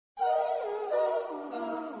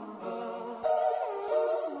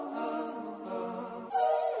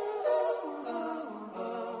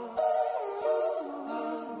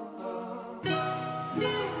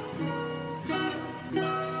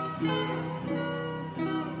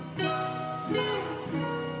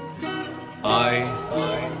I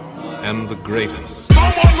am the greatest.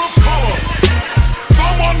 Someone with color.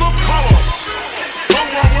 Someone with color.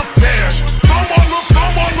 Someone with dash. Someone with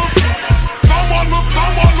color.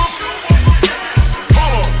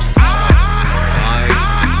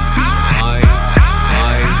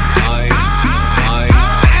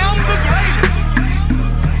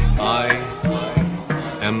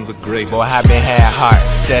 The greatest. Boy, I been had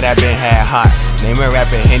heart, said I been had heart. Name a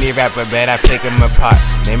rapper, any rapper, bet I pick him apart.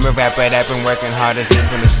 Name a rapper that been working hard as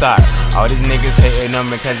from the start. All these niggas hating on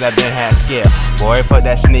me cause I been had skill. Boy, fuck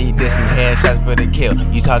that sneak, dissing headshots for the kill.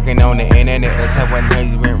 You talking on the internet, that's how I know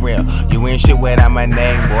you went real. You ain't shit without my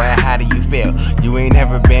name, boy, how do you feel? You ain't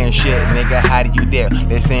never been shit, nigga, how do you deal?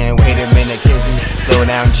 They saying, wait a minute, kizzy, slow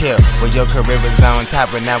down, chill. Well, your career was on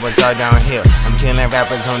top and now it's all downhill. I'm killing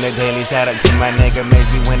rappers on the daily, shout out to my nigga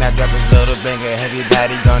Mazy. When I drop this little banger,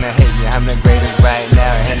 everybody gonna hate me. I'm the greatest right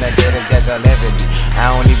now, and the greatest that I'll ever be.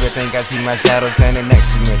 I don't even think I see my shadow standing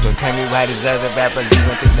next to me. So tell me why these other rappers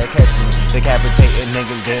even think they're catching me. Decapitated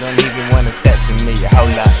niggas, they don't even wanna step to me.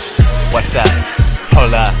 Hold up, what's up?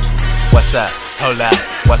 Hold up, what's up? Hold up,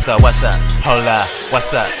 what's up? What's up? Hold up,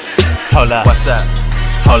 what's up? Hold up, what's up?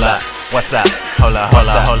 Hold up, what's up? Hold up, hold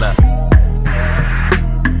up, hold up.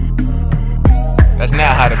 That's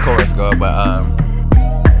not how the chorus go, but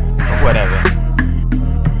whatever.